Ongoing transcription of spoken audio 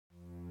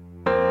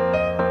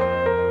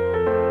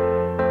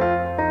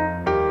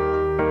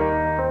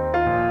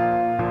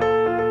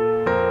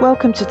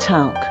Welcome to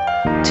TALC,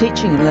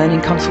 Teaching and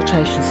Learning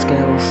Consultation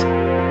Skills.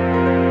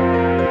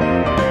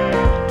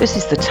 This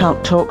is the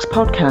TALC Talks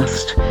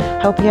podcast,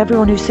 helping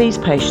everyone who sees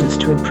patients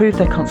to improve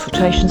their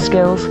consultation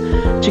skills,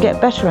 to get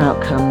better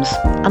outcomes,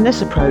 and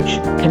this approach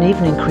can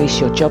even increase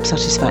your job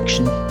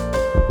satisfaction.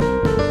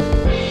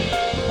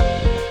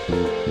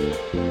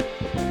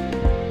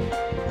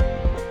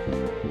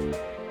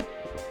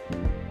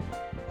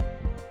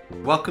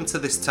 Welcome to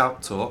this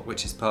TALC talk,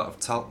 which is part of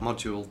TALC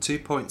Module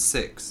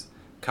 2.6,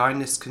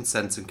 Kindness,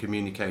 Consent and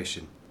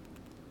Communication.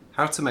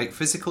 How to make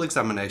physical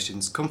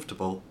examinations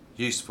comfortable,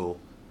 useful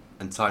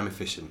and time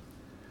efficient.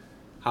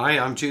 Hi,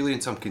 I'm Julian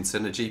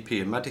Tompkinson, a GP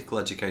and medical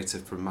educator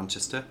from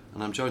Manchester,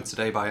 and I'm joined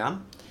today by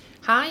Anne.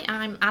 Hi,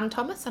 I'm Anne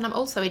Thomas and I'm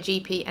also a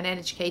GP and an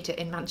educator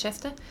in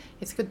Manchester.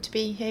 It's good to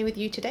be here with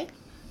you today.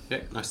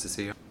 Yeah, nice to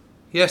see you.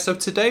 Yeah, so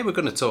today we're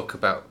going to talk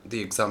about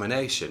the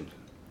examination.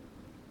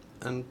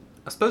 And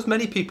I suppose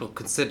many people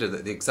consider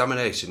that the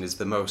examination is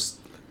the most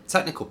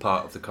technical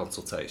part of the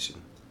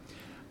consultation,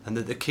 and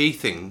that the key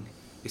thing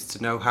is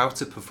to know how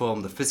to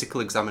perform the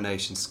physical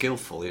examination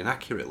skillfully and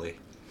accurately.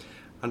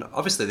 And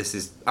obviously this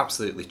is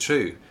absolutely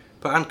true,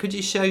 but Anne, could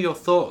you share your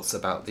thoughts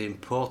about the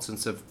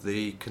importance of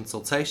the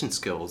consultation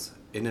skills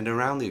in and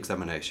around the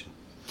examination?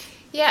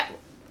 Yeah,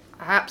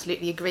 I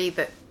absolutely agree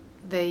that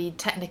the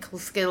technical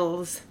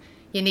skills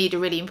you need are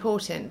really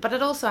important, but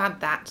I'd also add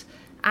that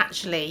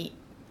actually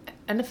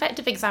an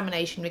effective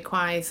examination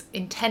requires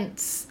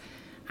intense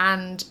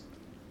and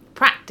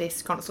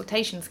practiced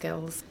consultation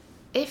skills.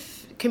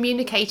 If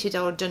communicated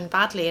or done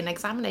badly, an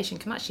examination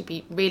can actually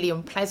be really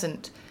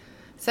unpleasant.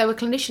 So a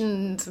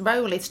clinician's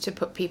role is to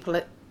put people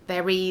at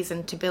their ease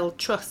and to build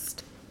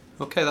trust.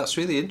 Okay, that's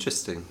really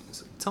interesting.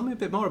 Tell me a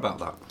bit more about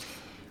that.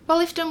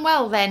 Well, if done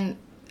well, then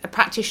a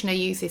practitioner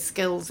uses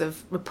skills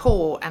of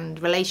rapport and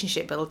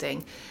relationship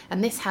building,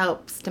 and this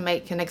helps to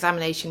make an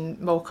examination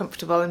more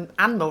comfortable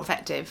and more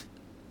effective.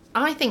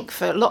 I think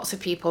for lots of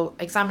people,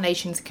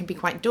 examinations can be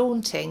quite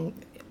daunting,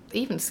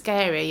 even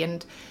scary,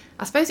 and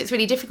I suppose it's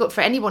really difficult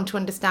for anyone to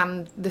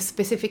understand the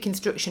specific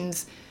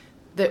instructions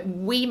that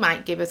we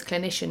might give as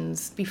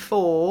clinicians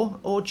before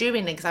or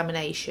during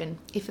examination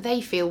if they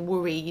feel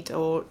worried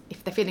or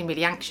if they're feeling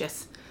really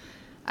anxious.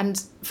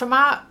 And from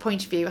our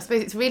point of view, I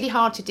suppose it's really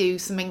hard to do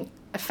something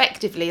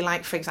effectively,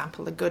 like, for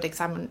example, a good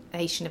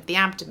examination of the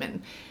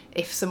abdomen,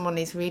 if someone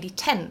is really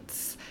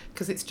tense,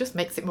 because it just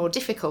makes it more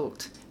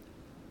difficult.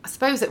 I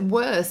suppose at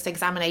worst,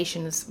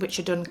 examinations which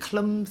are done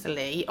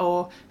clumsily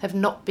or have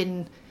not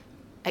been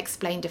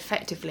explained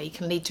effectively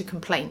can lead to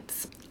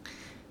complaints.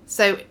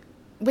 So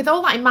with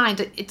all that in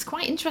mind, it's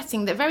quite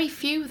interesting that very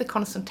few of the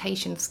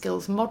consultation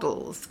skills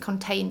models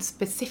contain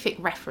specific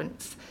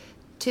reference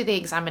to the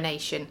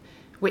examination,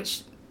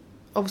 which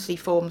obviously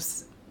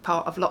forms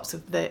part of lots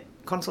of the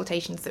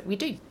consultations that we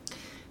do.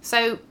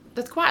 So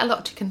there's quite a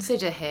lot to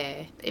consider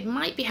here. It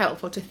might be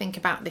helpful to think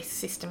about this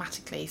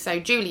systematically. So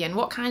Julian,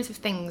 what kinds of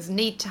things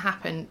need to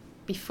happen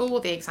before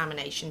the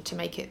examination to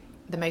make it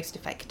the most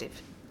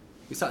effective?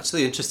 It's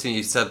actually interesting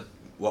you said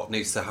what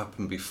needs to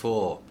happen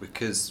before,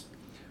 because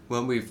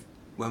when we've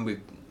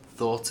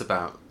thought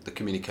about the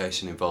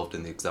communication involved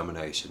in the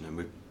examination and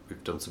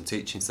we've done some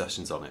teaching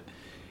sessions on it,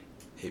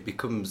 it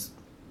becomes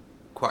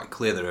quite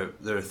clear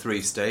there are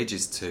three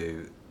stages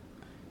to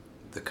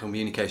the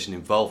communication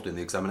involved in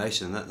the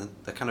examination, and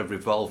they kind of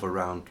revolve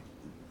around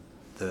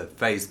the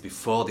phase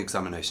before the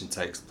examination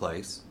takes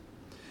place.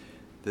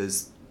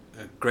 There's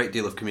a great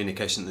deal of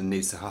communication that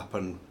needs to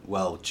happen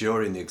well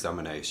during the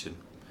examination,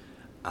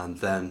 and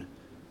then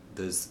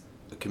there's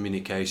the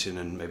communication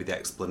and maybe the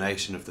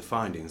explanation of the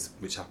findings,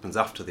 which happens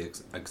after the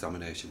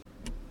examination.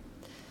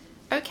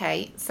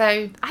 Okay,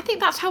 so I think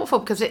that's helpful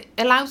because it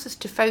allows us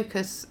to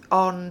focus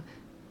on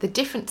the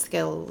different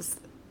skills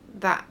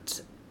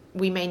that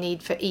we may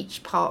need for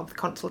each part of the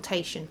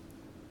consultation.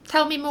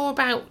 Tell me more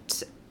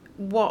about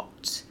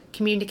what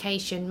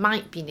communication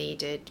might be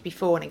needed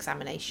before an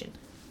examination.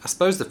 I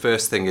suppose the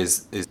first thing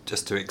is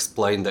just to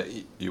explain that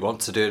you want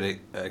to do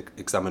an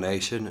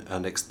examination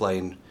and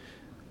explain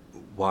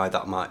why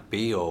that might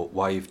be or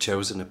why you've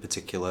chosen a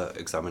particular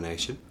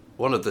examination.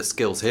 One of the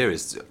skills here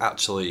is to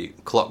actually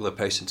clock the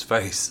patient's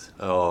face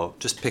or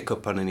just pick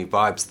up on any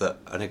vibes that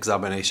an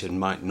examination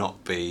might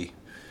not be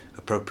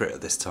appropriate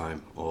at this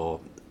time, or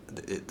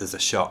there's a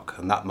shock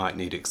and that might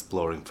need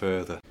exploring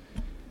further.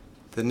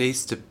 There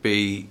needs to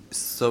be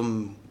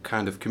some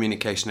kind of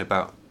communication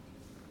about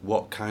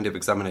what kind of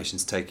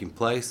examination's taking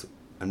place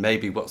and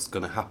maybe what's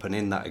going to happen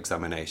in that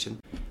examination.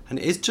 And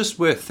it is just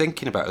worth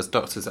thinking about as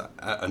doctors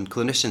and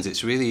clinicians.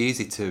 It's really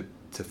easy to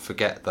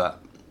forget that.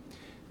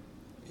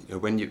 You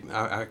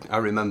know, I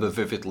remember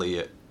vividly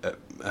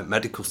at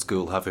medical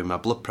school having my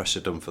blood pressure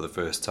done for the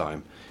first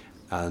time,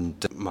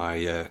 and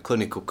my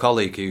clinical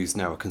colleague, who's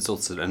now a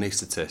consultant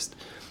anaesthetist,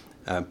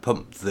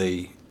 pumped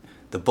the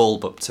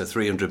bulb up to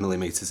 300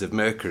 millimetres of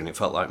mercury, and it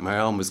felt like my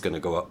arm was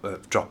going to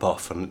drop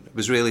off, and it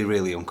was really,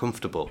 really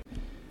uncomfortable.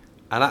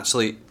 And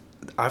actually,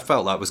 I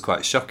felt that was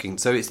quite shocking.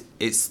 So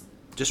it's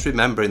just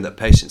remembering that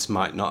patients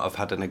might not have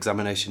had an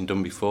examination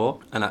done before,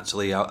 and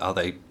actually are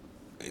they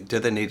do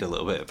they need a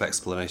little bit of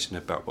explanation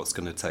about what's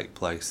going to take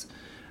place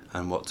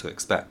and what to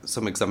expect?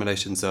 Some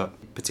examinations are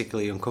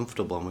particularly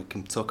uncomfortable, and we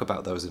can talk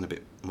about those in a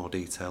bit more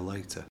detail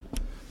later.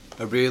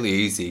 A really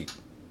easy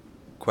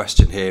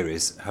question here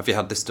is, have you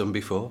had this done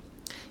before?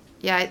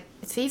 Yeah,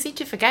 it's easy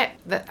to forget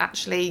that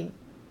actually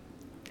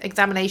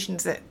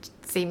examinations that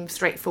seem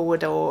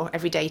straightforward or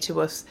everyday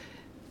to us,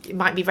 it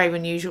might be very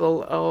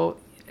unusual or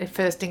a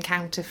first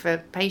encounter for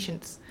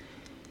patients.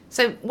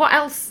 So what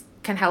else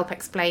can help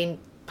explain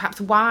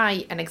perhaps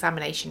why an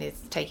examination is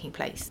taking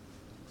place?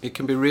 It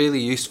can be really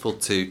useful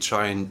to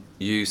try and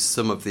use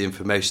some of the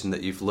information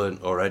that you've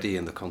learnt already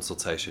in the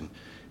consultation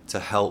to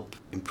help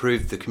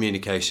improve the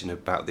communication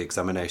about the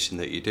examination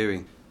that you're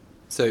doing.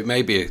 So it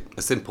may be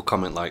a simple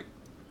comment like,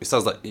 it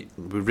sounds like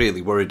we're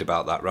really worried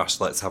about that rash,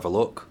 let's have a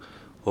look.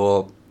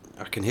 Or,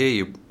 I can hear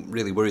you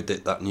really worried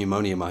that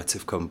pneumonia might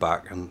have come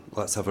back, and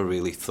let's have a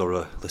really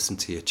thorough listen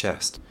to your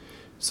chest.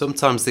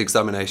 Sometimes the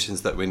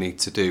examinations that we need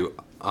to do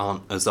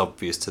aren't as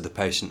obvious to the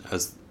patient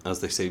as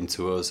they seem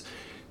to us.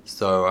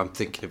 So I'm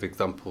thinking of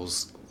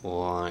examples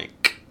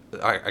like,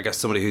 I guess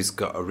somebody who's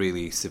got a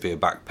really severe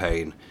back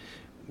pain,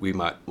 we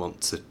might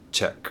want to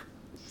check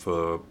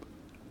for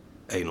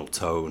anal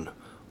tone,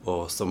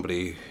 or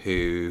somebody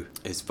who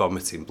is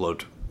vomiting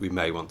blood, we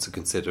may want to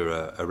consider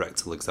a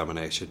rectal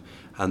examination.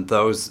 And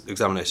those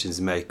examinations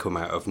may come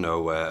out of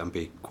nowhere and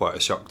be quite a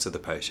shock to the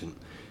patient.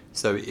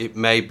 So it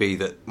may be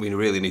that we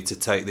really need to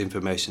take the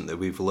information that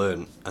we've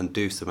learned and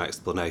do some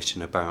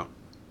explanation about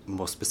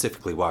more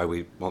specifically why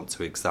we want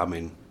to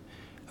examine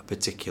a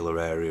particular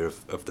area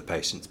of the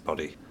patient's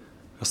body.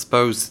 I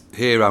suppose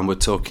here, Anne, we're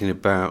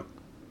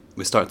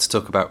starting to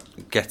talk about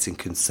getting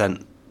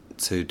consent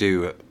to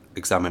do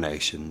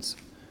examinations.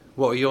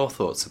 What are your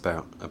thoughts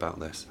about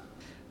this?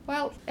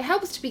 Well, it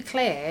helps to be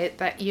clear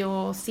that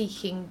you're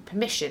seeking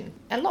permission.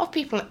 A lot of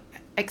people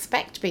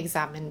expect to be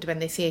examined when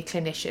they see a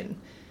clinician,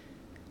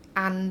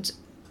 and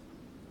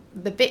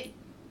the bit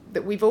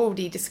that we've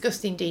already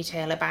discussed in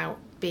detail about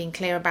being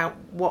clear about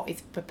what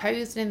is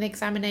proposed in the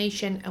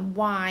examination and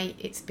why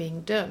it's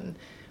being done,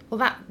 well,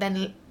 that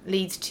then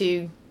leads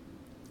to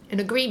an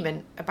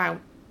agreement about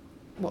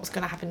what's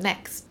going to happen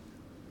next.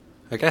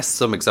 I guess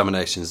some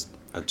examinations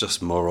are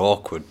just more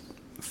awkward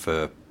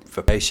for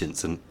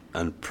patients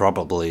and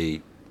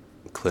probably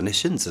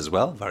clinicians as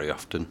well very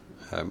often.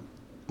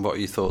 What are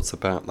your thoughts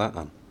about that,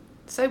 Anne?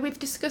 So we've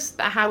discussed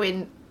that how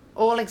in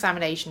all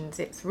examinations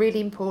it's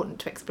really important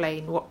to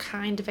explain what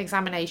kind of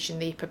examination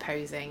they're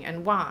proposing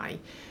and why.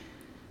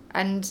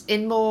 And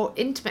in more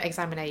intimate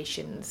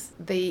examinations,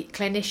 the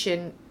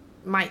clinician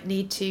might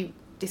need to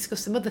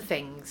discuss some other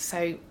things.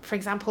 So, for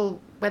example,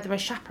 whether a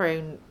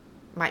chaperone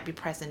might be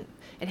present,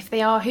 and if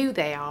they are, who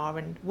they are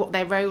and what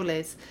their role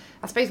is.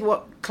 I suppose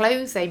what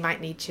clothes they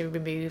might need to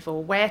remove,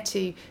 or where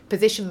to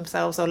position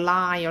themselves or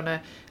lie on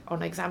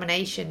an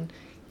examination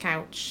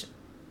couch,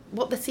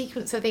 what the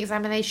sequence of the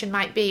examination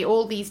might be.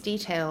 All these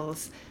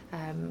details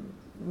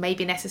may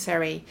be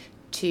necessary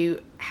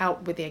to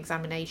help with the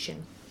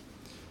examination.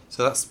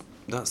 So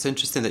that's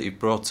interesting that you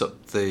brought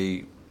up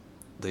the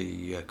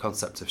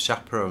concept of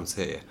chaperones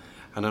here.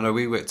 And I know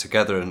we work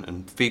together,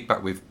 and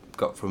feedback we've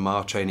got from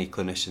our trainee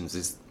clinicians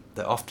is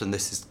that often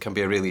can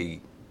be a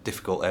really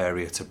difficult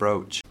area to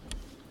broach.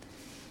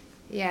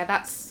 Yeah,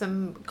 that's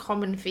some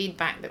common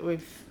feedback that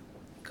we've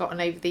gotten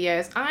over the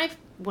years. I've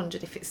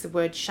wondered if it's the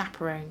word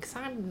chaperone, because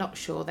I'm not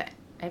sure that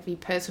every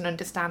person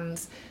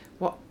understands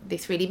what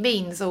this really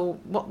means or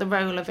what the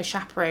role of a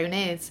chaperone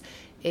is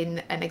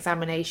in an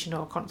examination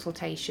or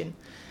consultation.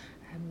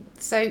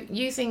 So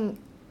using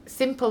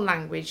simple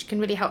language can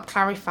really help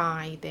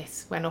clarify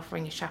this when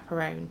offering a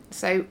chaperone.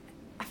 So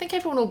I think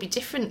everyone will be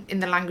different in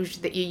the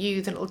language that you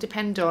use, and it will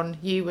depend on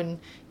you and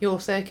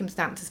your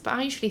circumstances. But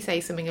I usually say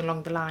something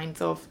along the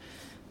lines of,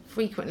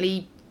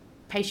 frequently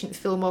patients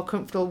feel more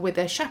comfortable with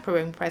a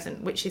chaperone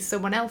present, which is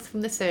someone else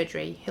from the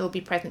surgery. He'll be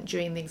present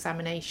during the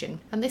examination.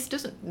 And this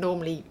doesn't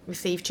normally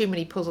receive too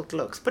many puzzled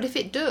looks, but if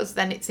it does,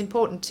 then it's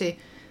important to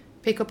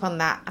pick up on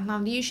that. And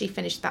I'll usually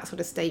finish that sort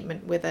of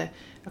statement with a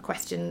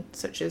question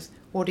such as,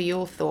 what are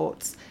your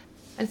thoughts?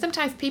 And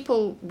sometimes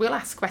people will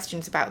ask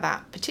questions about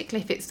that,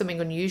 particularly if it's something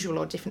unusual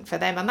or different for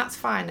them, and that's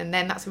fine. And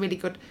then that's a really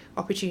good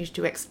opportunity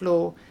to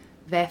explore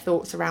their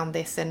thoughts around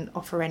this and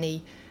offer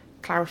any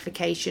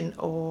clarification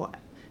or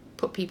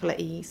put people at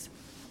ease.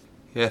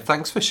 Yeah,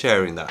 thanks for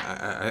sharing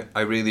that.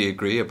 I really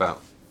agree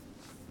about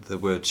the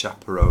word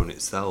chaperone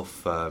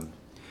itself.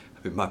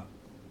 My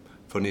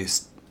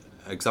funniest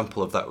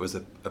example of that was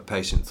a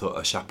patient thought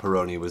a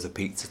chaperone was a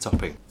pizza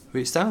topping.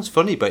 It sounds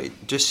funny, but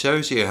it just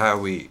shows you how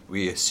we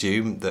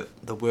assume that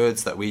the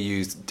words that we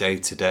use day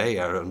to day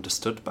are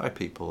understood by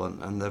people,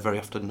 and they're very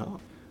often not.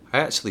 I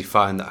actually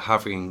find that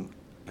having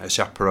a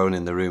chaperone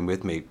in the room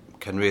with me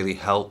can really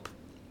help,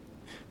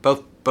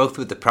 both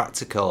with the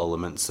practical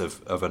elements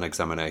of an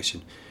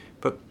examination,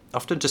 but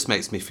often just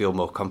makes me feel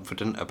more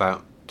confident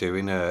about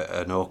doing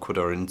an awkward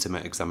or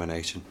intimate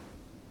examination.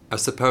 I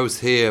suppose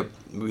here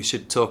we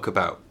should talk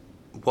about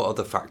what are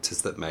the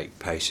factors that make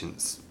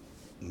patients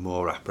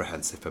more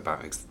apprehensive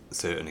about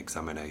certain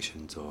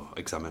examinations or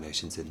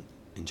examinations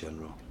in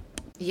general?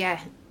 Yeah,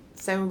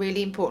 so a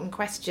really important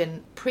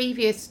question.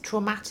 Previous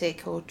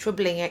traumatic or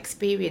troubling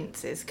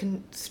experiences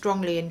can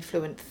strongly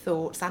influence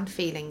thoughts and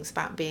feelings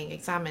about being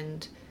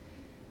examined.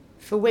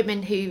 For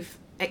women who've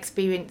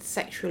experienced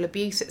sexual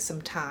abuse at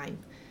some time,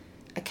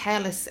 a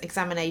careless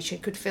examination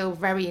could feel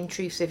very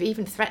intrusive,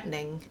 even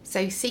threatening.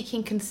 So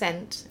seeking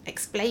consent,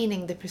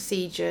 explaining the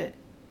procedure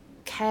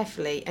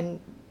carefully, and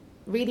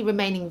really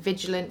remaining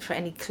vigilant for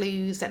any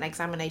clues that an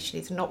examination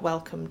is not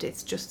welcomed,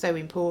 it's just so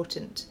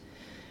important.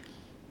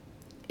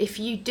 If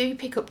you do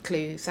pick up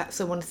clues that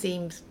someone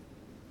seems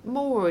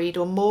more worried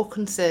or more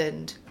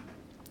concerned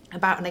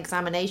about an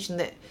examination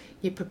that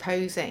you're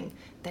proposing,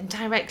 then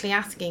directly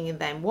asking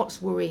them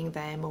what's worrying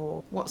them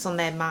or what's on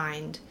their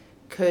mind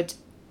could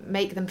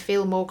make them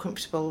feel more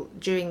comfortable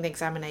during the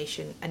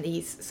examination and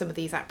ease some of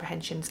these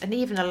apprehensions, and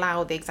even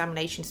allow the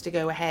examinations to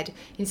go ahead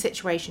in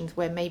situations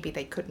where maybe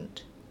they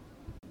couldn't.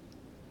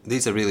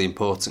 These are really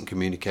important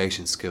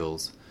communication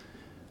skills,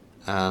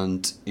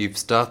 and you've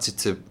started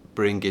to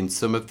bring in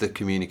some of the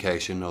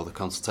communication or the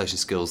consultation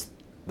skills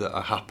that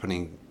are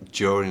happening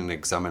during an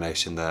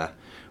examination there,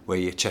 where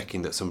you're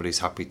checking that somebody's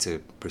happy to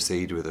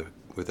proceed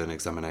with an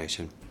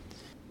examination.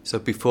 So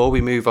before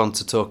we move on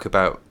to talk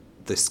about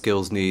the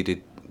skills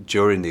needed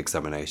during the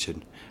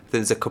examination, I think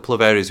there's a couple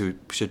of areas we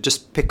should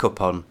just pick up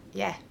on.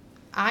 Yeah,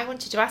 I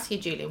wanted to ask you,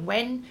 Julian,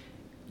 when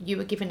you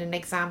were given an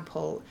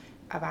example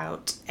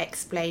about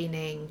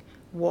explaining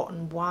what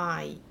and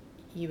why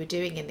you were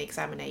doing in the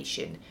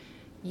examination,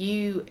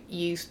 you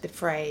used the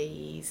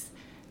phrase,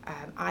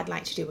 I'd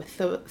like to do a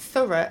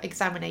thorough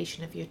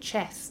examination of your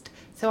chest.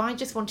 So I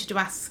just wanted to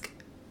ask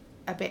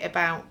a bit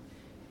about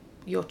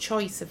your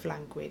choice of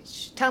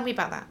language. Tell me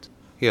about that.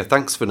 Yeah,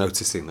 thanks for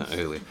noticing that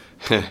earlier.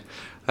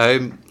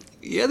 I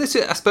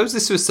suppose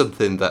this was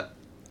something that,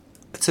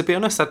 to be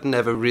honest, I'd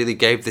never really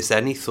gave this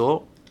any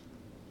thought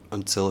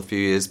until a few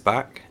years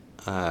back.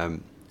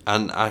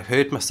 And I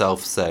heard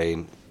myself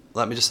saying,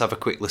 let me just have a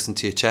quick listen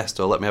to your chest,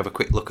 or let me have a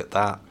quick look at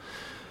that.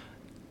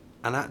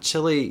 And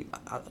actually,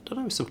 I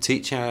don't know, some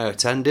teaching I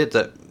attended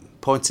that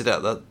pointed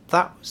out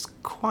that was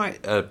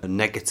quite a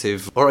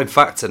negative, or in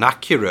fact an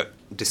accurate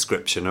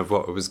description of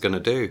what I was going to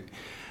do.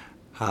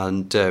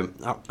 And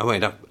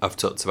I've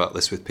talked about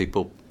this with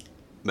people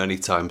many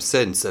times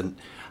since, and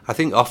I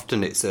think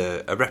often it's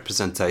a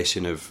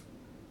representation of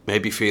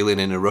maybe feeling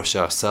in a rush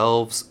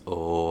ourselves,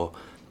 or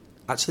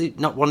actually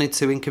not wanting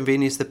to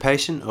inconvenience the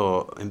patient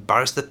or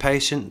embarrass the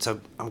patient,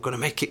 so I'm going to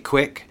make it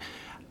quick.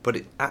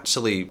 But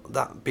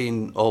that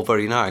being all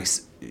very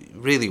nice, you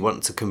really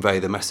want to convey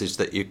the message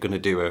that you're going to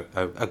do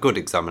a good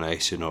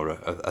examination, or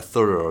a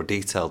thorough or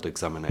detailed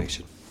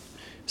examination.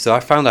 So I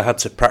found I had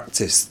to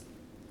practice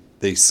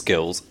these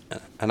skills,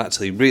 and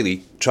actually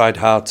really tried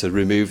hard to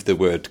remove the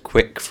word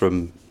quick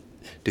from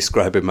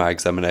describing my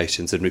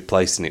examinations and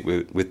replacing it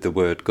with the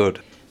word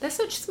good. They're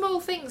such small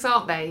things,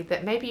 aren't they,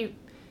 that maybe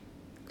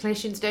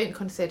clinicians don't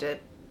consider,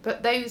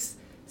 but those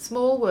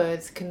small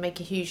words can make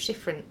a huge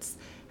difference.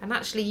 And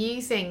actually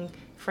using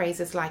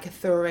phrases like a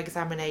thorough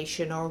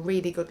examination or a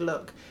really good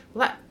look,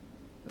 well,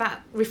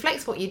 that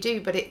reflects what you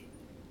do, but it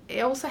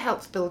also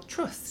helps build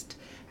trust,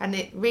 and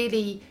it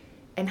really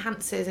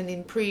enhances and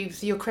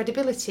improves your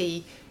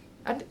credibility.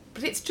 But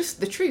it's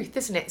just the truth,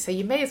 isn't it? So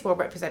you may as well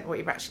represent what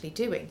you're actually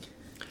doing.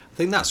 I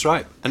think that's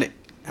right, and it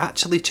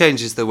actually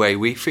changes the way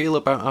we feel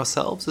about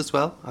ourselves as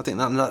well. I think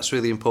that's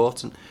really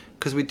important,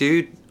 because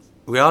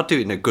we are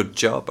doing a good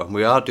job, and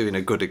we are doing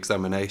a good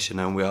examination,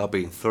 and we are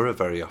being thorough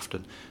very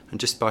often. And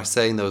just by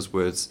saying those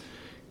words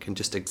can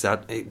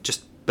it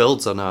just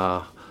builds on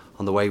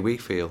the way we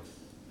feel.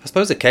 I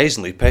suppose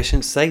occasionally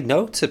patients say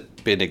no to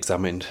being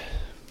examined.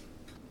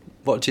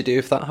 What do you do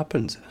if that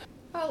happens?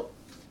 Well,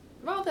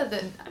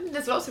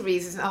 there's lots of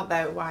reasons out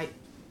there why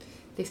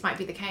this might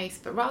be the case,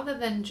 but rather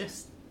than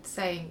just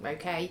saying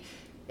okay,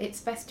 it's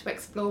best to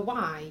explore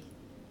why.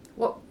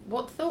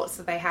 What thoughts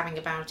are they having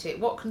about it?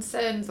 What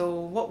concerns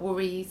or what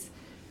worries?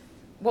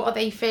 What are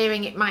they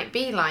fearing it might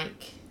be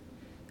like?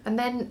 And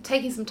then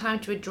taking some time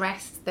to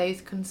address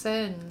those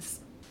concerns.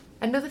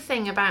 Another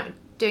thing about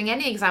doing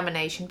any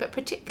examination, but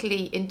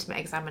particularly intimate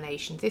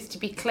examinations, is to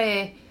be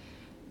clear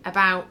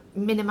about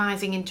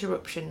minimising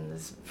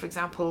interruptions. For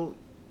example,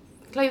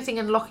 closing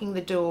and locking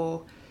the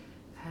door,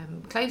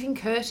 closing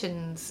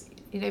curtains,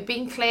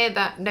 being clear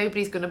that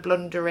nobody's going to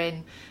blunder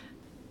in.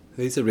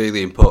 These are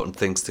really important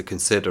things to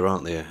consider,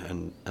 aren't they?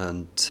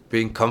 And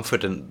being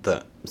confident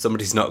that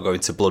somebody's not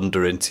going to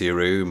blunder into your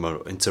room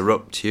or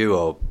interrupt you,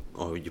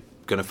 or you're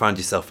going to find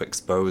yourself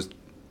exposed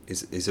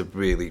is a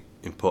really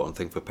important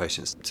thing for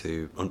patients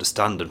to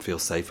understand and feel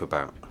safe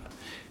about.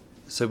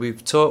 So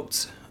we've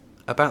talked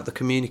about the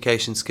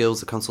communication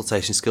skills, the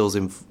consultation skills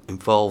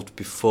involved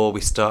before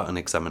we start an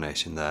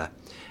examination there.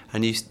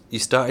 And you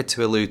started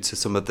to allude to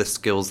some of the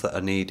skills that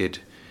are needed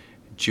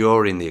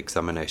during the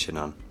examination,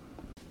 Anne.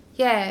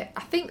 Yeah,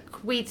 I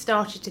think we'd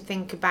started to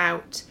think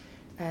about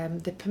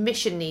the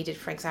permission needed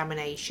for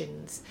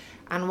examinations.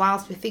 And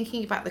whilst we're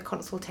thinking about the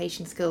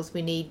consultation skills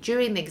we need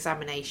during the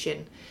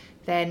examination,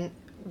 then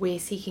we're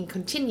seeking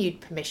continued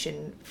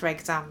permission for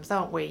exams,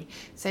 aren't we?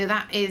 So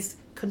that is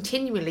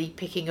continually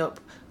picking up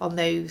on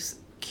those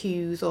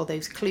cues or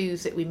those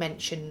clues that we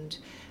mentioned,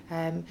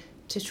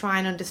 to try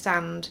and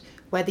understand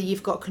whether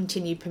you've got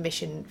continued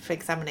permission for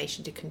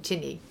examination to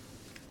continue.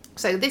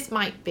 So this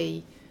might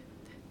be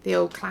the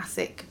old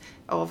classic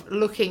of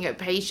looking at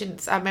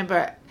patients. I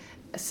remember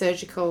a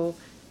surgical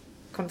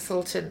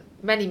consultant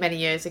many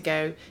years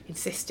ago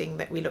insisting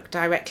that we look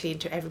directly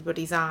into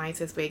everybody's eyes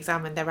as we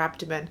examine their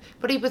abdomen,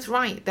 but he was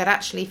right that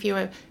actually if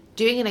you're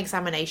doing an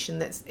examination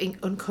that's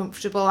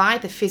uncomfortable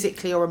either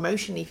physically or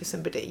emotionally for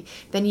somebody,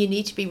 then you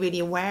need to be really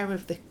aware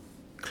of the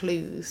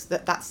clues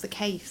that that's the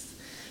case,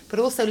 but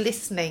also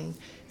listening.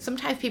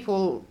 Sometimes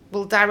people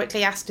will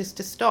directly ask us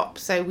to stop,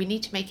 so we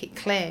need to make it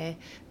clear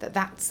that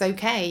that's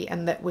okay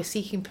and that we're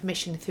seeking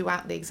permission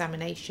throughout the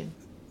examination.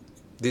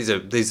 These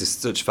are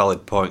such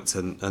valid points,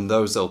 and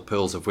those old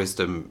pearls of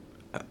wisdom,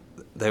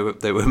 they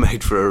were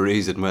made for a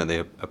reason, weren't they?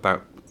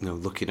 About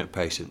looking at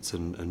patients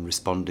and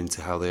responding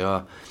to how they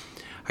are.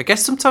 I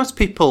guess sometimes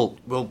people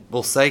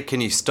will say,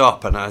 "Can you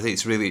stop?" And I think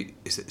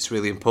it's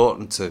really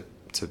important to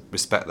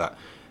respect that.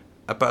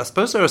 But I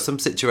suppose there are some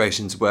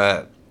situations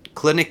where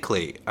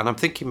clinically, and I'm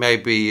thinking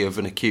maybe of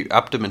an acute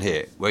abdomen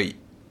here, where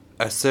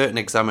a certain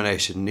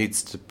examination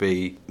needs to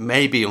be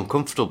maybe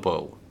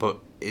uncomfortable, but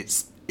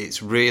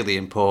it's really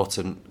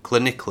important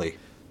clinically.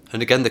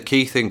 And again, the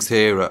key things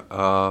here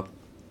are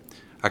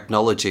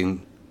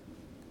acknowledging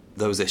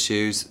those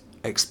issues,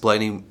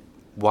 explaining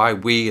why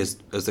we as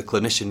a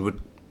clinician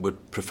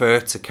would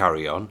prefer to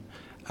carry on,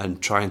 and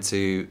trying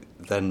to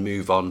then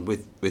move on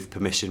with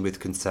permission, with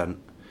consent.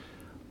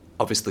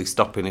 Obviously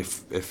stopping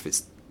if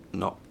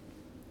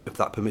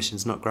that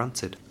permission's not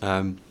granted.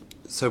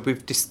 So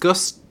we've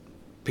discussed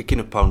picking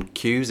up on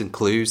cues and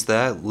clues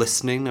there,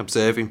 listening,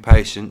 observing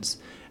patients,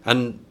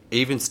 and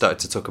even started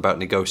to talk about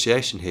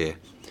negotiation here.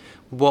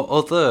 What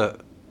other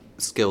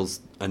skills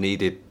are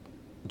needed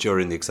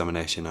during the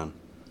examination, Anne?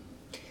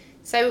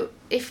 So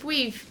if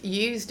we've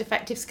used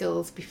effective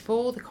skills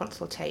before the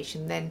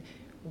consultation, then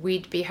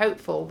we'd be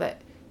hopeful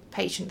that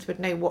patients would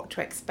know what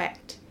to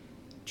expect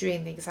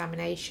during the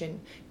examination.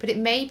 But it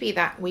may be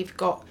that we've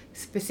got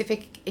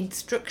specific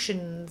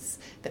instructions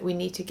that we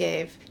need to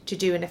give to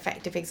do an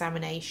effective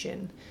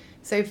examination.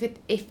 So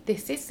if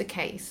this is the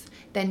case,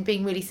 then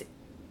being really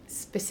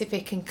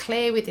specific and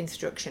clear with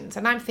instructions,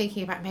 and I'm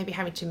thinking about maybe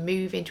having to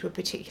move into a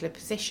particular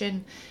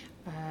position,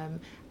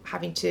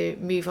 having to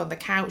move on the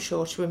couch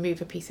or to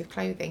remove a piece of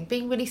clothing,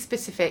 being really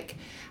specific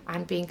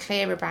and being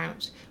clear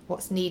about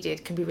what's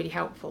needed can be really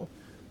helpful.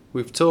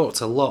 We've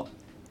talked a lot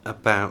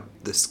about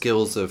the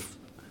skills of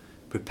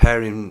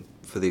preparing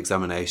for the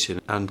examination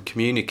and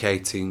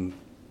communicating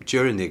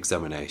during the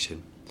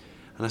examination,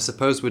 and I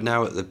suppose we're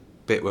now at the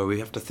bit where we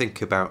have to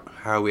think about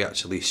how we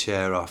actually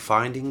share our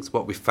findings,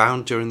 what we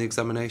found during the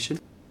examination.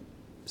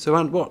 So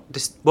Anne,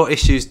 what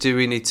issues do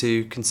we need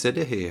to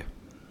consider here?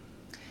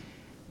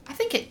 I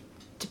think it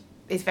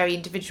is very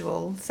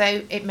individual,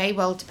 so it may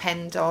well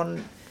depend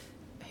on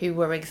who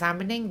we're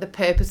examining, the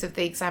purpose of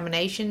the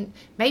examination,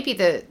 maybe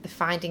the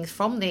findings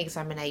from the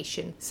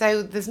examination.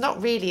 So there's not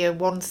really a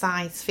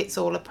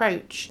one-size-fits-all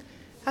approach.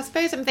 I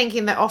suppose I'm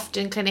thinking that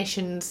often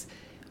clinicians,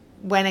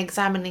 when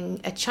examining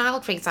a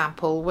child, for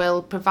example,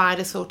 will provide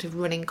a sort of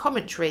running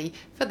commentary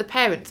for the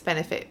parents'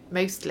 benefit,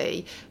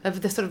 mostly,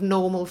 of the sort of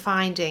normal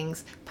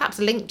findings, perhaps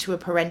linked to a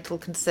parental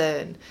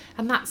concern.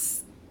 And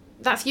that's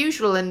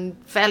usual and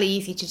fairly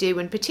easy to do,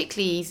 and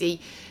particularly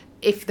easy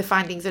if the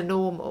findings are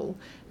normal,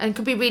 and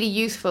can be really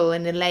useful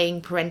in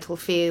allaying parental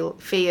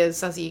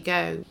fears as you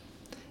go.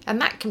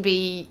 And that can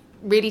be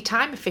really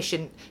time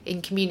efficient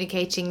in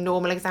communicating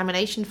normal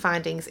examination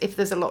findings if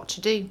there's a lot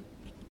to do.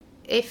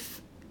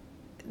 If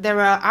there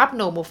are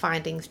abnormal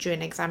findings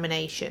during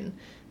examination,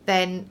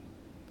 then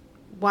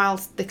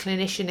whilst the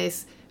clinician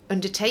is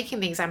undertaking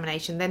the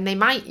examination, then they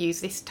might use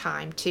this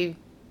time to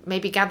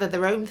maybe gather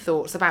their own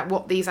thoughts about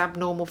what these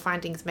abnormal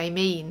findings may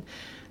mean,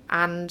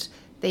 and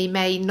they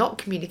may not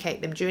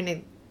communicate them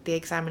during the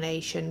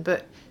examination,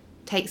 but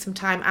take some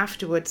time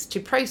afterwards to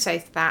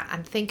process that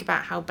and think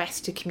about how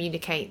best to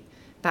communicate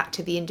that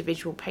to the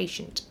individual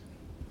patient.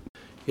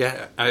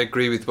 Yeah, I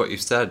agree with what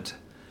you've said.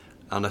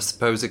 And I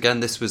suppose, again,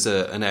 this was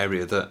an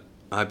area that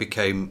I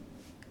became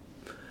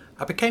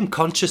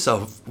conscious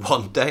of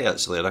one day,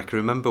 actually. And I can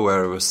remember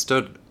where I was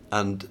stood,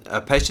 and a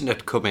patient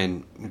had come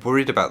in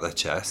worried about their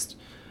chest,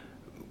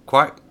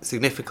 quite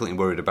significantly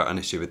worried about an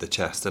issue with the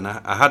chest. And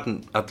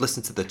I'd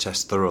listened to the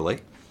chest thoroughly,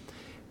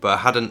 but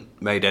I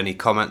hadn't made any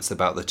comments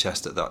about the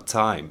chest at that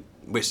time,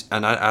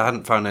 and I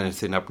hadn't found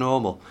anything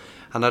abnormal.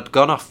 And I'd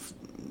gone off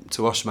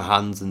to wash my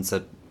hands and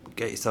said,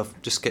 get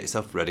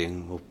yourself ready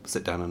and we'll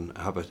sit down and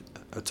have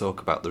a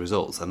talk about the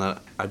results. And I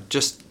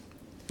just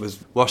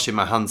was washing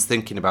my hands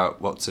thinking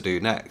about what to do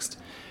next.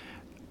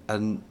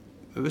 And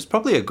it was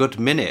probably a good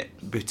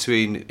minute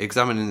between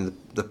examining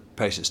the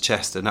patient's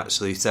chest and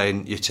actually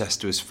saying your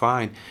chest was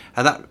fine.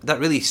 And that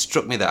really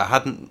struck me that I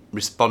hadn't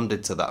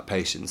responded to that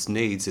patient's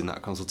needs in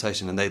that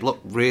consultation, and they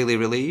looked really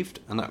relieved,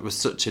 and that was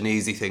such an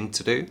easy thing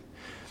to do.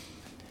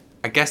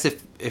 I guess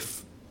if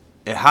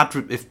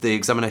the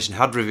examination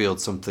had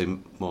revealed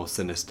something more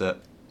sinister,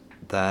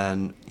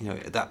 then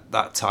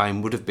that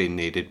time would have been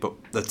needed. But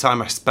the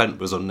time I spent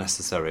was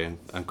unnecessary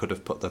and could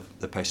have put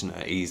the patient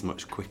at ease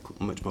much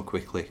more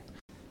quickly.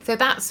 So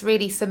that's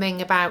really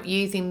something about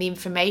using the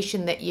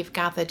information that you've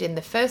gathered in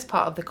the first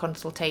part of the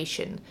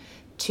consultation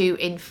to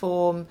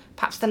inform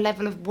perhaps the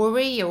level of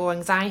worry or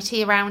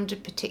anxiety around a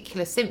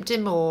particular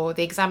symptom or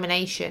the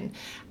examination,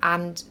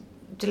 and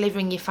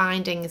delivering your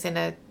findings in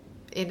a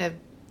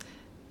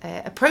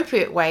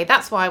appropriate way.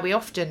 That's why we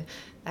often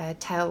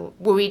tell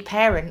worried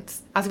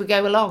parents as we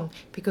go along,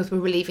 because we're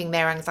relieving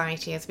their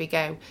anxiety as we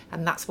go,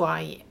 and that's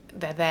why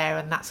they're there,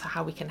 and that's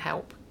how we can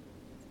help.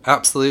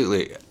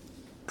 Absolutely.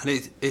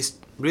 And it's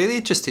really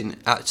interesting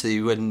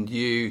actually when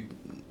you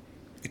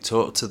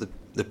talk to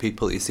the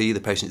people that you see, the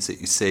patients that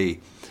you see,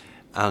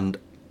 and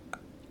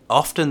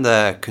often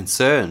their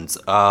concerns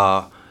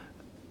or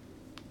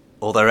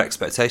their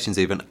expectations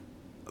even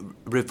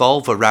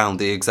revolve around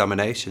the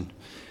examination.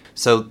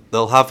 So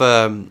they'll have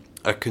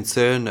a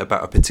concern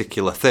about a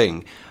particular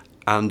thing,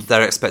 and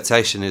their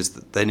expectation is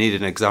that they need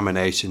an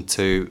examination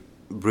to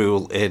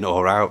rule in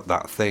or out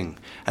that thing.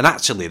 And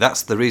actually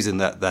that's the reason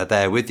that they're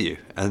there with you,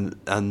 and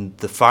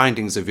the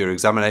findings of your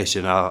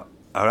examination are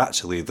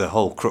actually the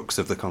whole crux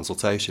of the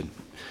consultation.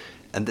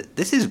 And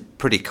this is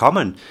pretty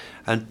common,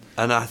 and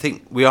I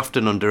think we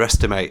often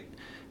underestimate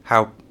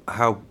how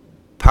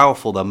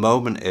powerful the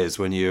moment is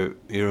when you're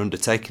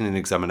undertaking an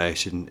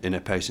examination in a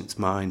patient's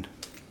mind.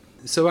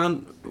 So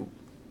Anne,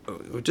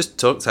 we just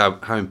talked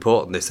how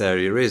important this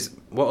area is.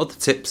 What other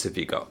tips have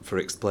you got for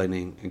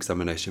explaining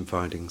examination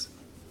findings?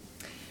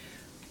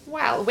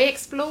 Well, we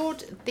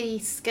explored the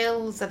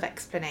skills of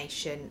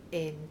explanation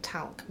in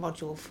TALC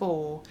Module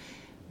 4,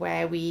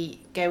 where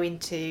we go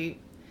into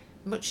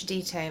much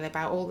detail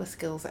about all the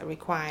skills that are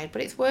required,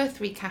 but it's worth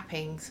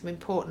recapping some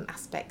important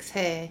aspects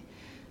here.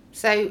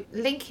 So,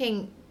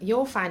 linking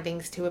your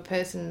findings to a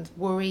person's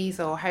worries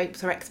or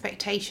hopes or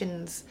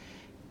expectations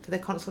for the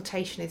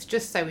consultation is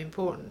just so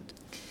important.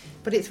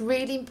 But it's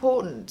really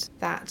important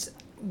that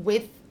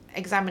with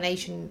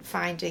examination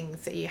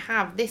findings that you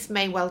have, this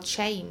may well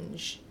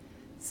change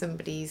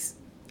somebody's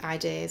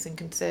ideas and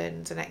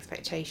concerns and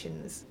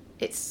expectations.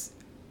 It's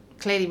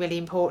clearly really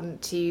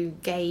important to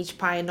gauge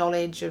prior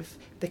knowledge of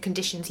the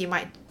conditions you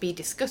might be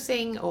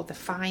discussing or the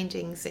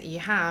findings that you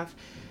have,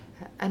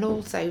 and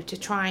also to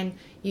try and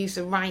use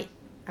the right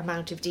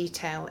amount of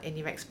detail in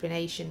your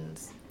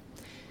explanations.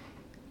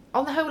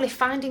 On the whole, if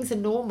findings are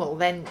normal,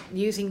 then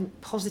using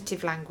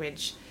positive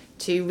language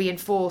to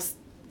reinforce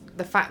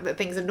the fact that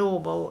things are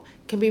normal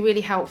can be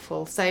really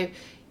helpful. So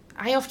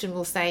I often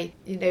will say,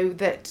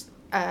 that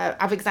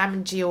I've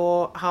examined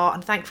your heart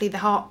and thankfully the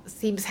heart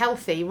seems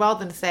healthy,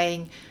 rather than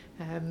saying,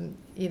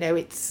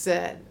 it's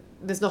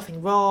there's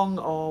nothing wrong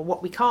or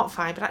what we can't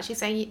find, but actually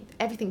saying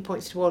everything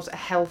points towards a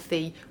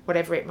healthy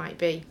whatever it might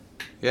be.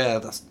 Yeah,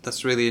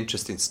 that's really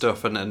interesting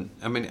stuff. And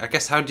I mean, I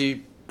guess how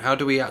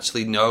do we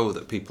actually know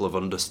that people have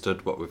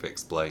understood what we've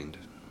explained?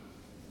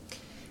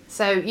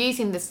 So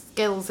using the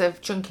skills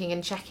of chunking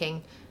and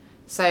checking,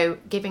 so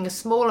giving a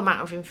small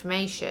amount of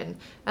information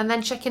and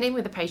then checking in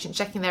with the patient,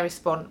 checking their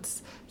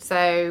response.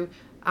 So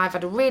I've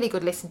had a really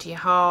good listen to your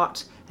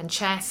heart and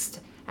chest,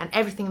 and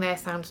everything there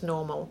sounds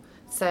normal.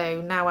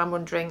 So now I'm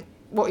wondering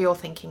what you're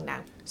thinking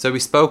now. So we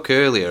spoke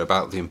earlier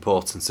about the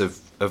importance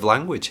of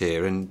language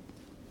here, and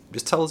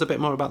just tell us a bit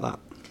more about that.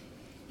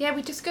 Yeah,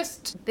 we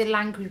discussed the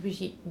language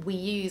we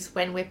use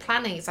when we're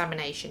planning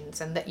examinations,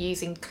 and that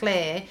using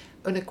clear,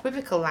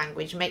 unequivocal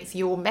language makes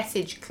your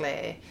message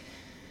clear.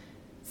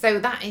 So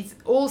that is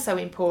also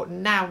important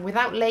now,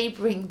 without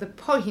labouring the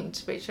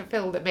point, which I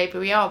feel that maybe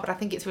we are, but I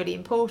think it's really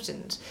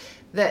important,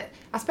 that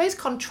I suppose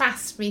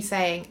contrast me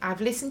saying,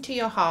 I've listened to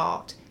your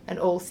heart and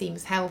all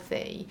seems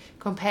healthy,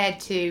 compared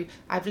to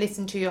I've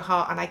listened to your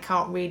heart and I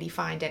can't really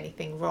find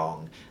anything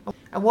wrong,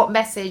 and what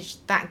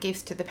message that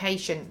gives to the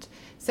patient.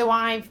 So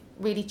I've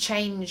really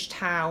changed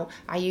how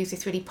I use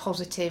this really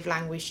positive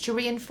language to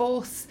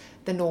reinforce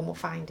the normal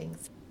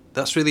findings.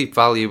 That's really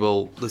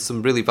valuable. There's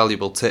some really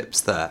valuable tips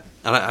there,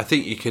 and I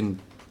think you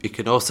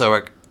can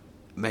also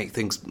make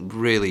things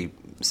really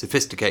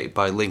sophisticated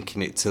by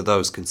linking it to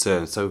those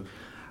concerns. So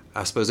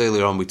I suppose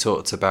earlier on we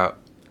talked about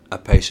a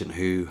patient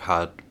who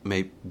had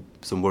maybe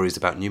some worries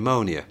about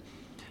pneumonia,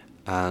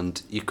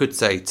 and you could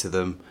say to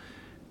them,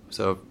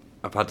 so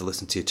I've had to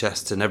listen to your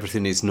chest and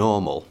everything is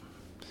normal.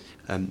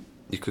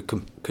 You could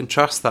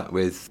contrast that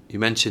with, you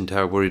mentioned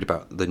how worried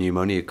about the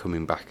pneumonia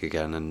coming back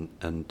again,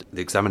 and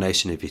the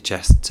examination of your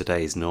chest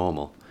today is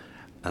normal,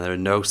 and there are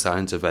no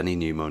signs of any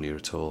pneumonia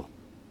at all.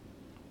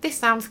 This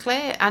sounds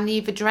clear, and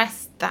you've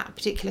addressed that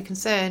particular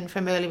concern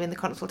from earlier in the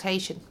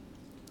consultation.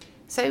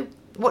 So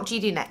what do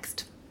you do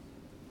next?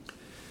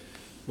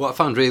 What I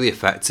found really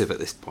effective at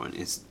this point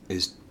is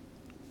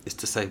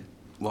to say,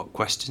 what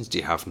questions do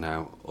you have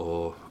now,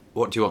 or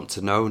what do you want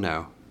to know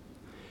now?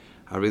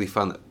 I really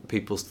found that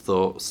people's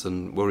thoughts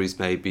and worries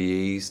may be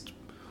eased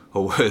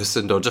or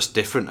worsened or just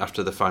different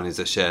after the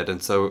findings are shared,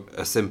 and so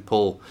a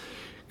simple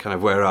kind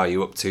of where are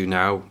you up to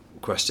now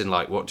question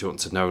like, what do you want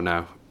to know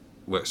now,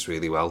 works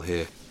really well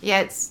here.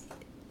 Yeah,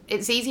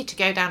 it's easy to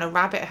go down a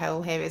rabbit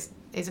hole here,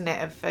 isn't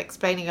it, of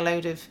explaining a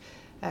load of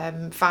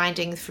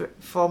findings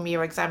from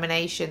your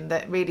examination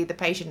that really the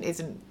patient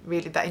isn't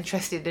really that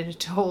interested in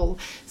at all.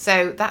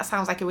 So that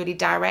sounds like a really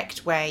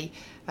direct way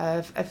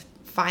of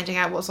finding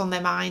out what's on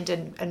their mind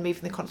and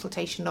moving the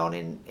consultation on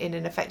in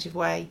an effective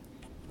way.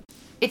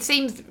 It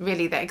seems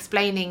really that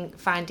explaining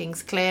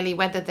findings clearly,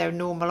 whether they're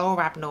normal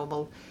or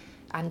abnormal,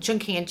 and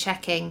chunking and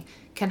checking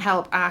can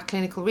help our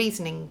clinical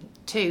reasoning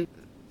too.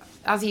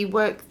 As you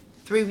work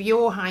through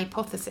your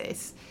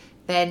hypothesis,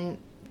 then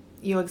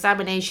your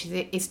examination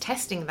is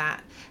testing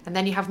that, and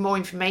then you have more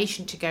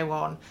information to go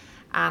on,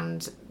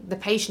 and the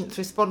patient's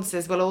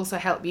responses will also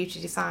help you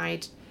to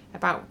decide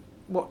about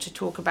what to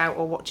talk about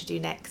or what to do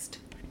next.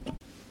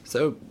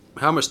 So,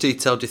 how much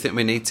detail do you think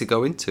we need to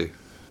go into?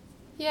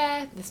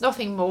 Yeah, there's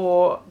nothing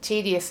more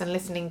tedious than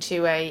listening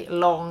to a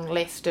long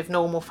list of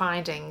normal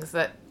findings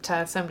that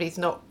somebody's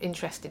not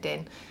interested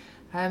in.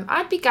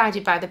 I'd be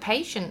guided by the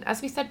patient.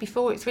 As we said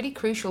before, it's really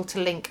crucial to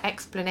link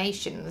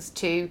explanations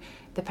to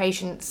the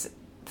patient's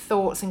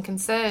thoughts and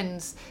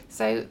concerns.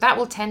 So that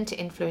will tend to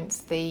influence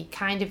the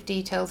kind of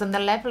details and the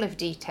level of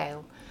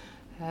detail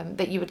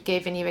that you would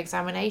give in your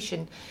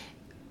examination.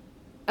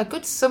 A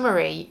good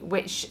summary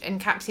which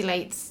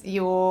encapsulates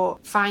your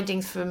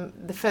findings from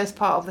the first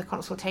part of the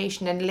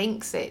consultation and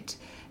links it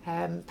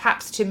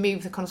perhaps to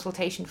move the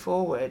consultation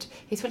forward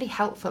is really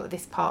helpful at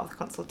this part of the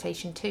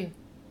consultation too.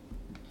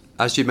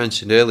 As you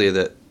mentioned earlier,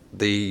 that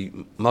the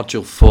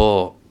Module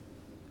 4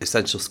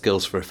 Essential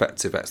Skills for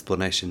Effective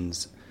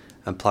Explanations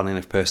and Planning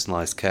of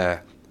Personalised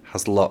Care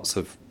has lots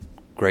of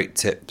great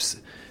tips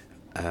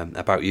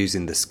about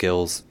using the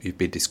skills you've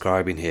been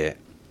describing here.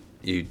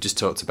 You just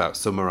talked about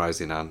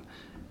summarising, Anne,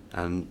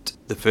 and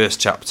the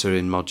first chapter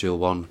in Module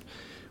 1,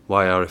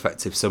 Why Are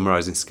Effective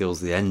Summarising Skills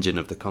the Engine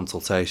of the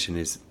Consultation,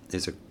 is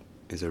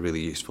a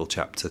really useful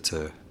chapter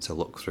to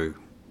look through,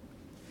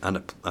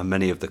 and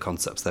many of the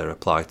concepts there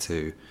apply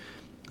to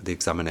the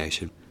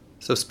examination.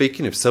 So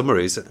speaking of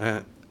summaries,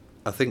 I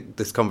think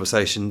this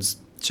conversation's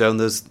shown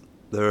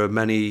there are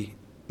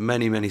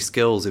many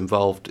skills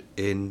involved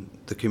in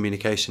the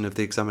communication of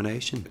the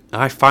examination.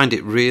 I find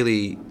it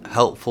really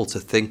helpful to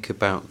think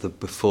about the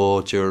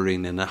before,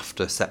 during and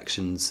after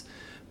sections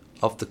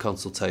of the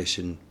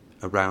consultation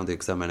around the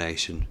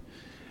examination.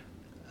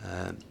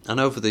 And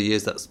over the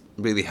years that's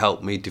really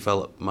helped me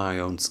develop my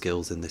own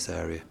skills in this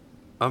area.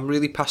 I'm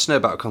really passionate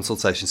about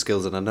consultation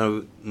skills, and I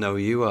know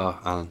you are,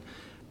 Alan.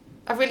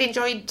 I've really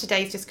enjoyed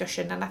today's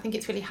discussion, and I think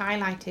it's really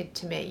highlighted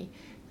to me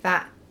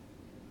that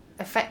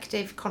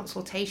effective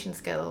consultation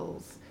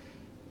skills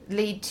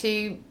lead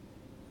to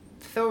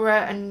thorough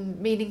and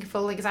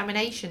meaningful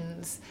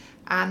examinations,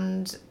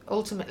 and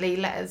ultimately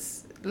let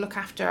us look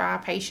after our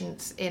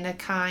patients in a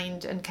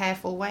kind and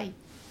careful way.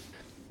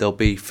 There'll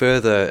be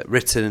further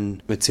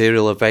written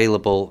material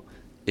available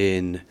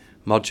in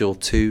Module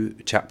 2,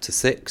 Chapter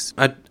 6.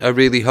 I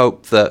really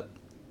hope that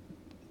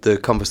the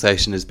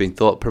conversation has been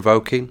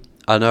thought-provoking.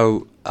 I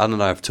know Anne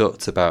and I have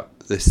talked about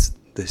this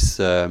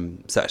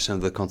section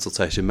of the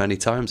consultation many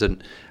times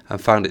and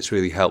found it's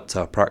really helped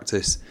our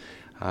practice,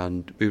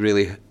 and we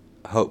really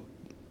hope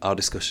our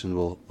discussion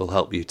will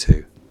help you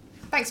too.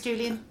 Thanks,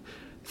 Julian.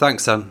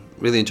 Thanks, Anne.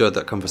 Really enjoyed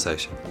that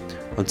conversation.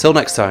 Until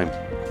next time.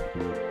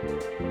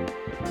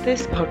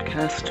 This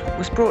podcast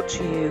was brought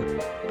to you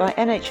by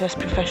NHS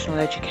professional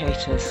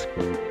educators,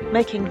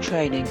 making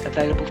training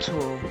available to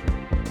all.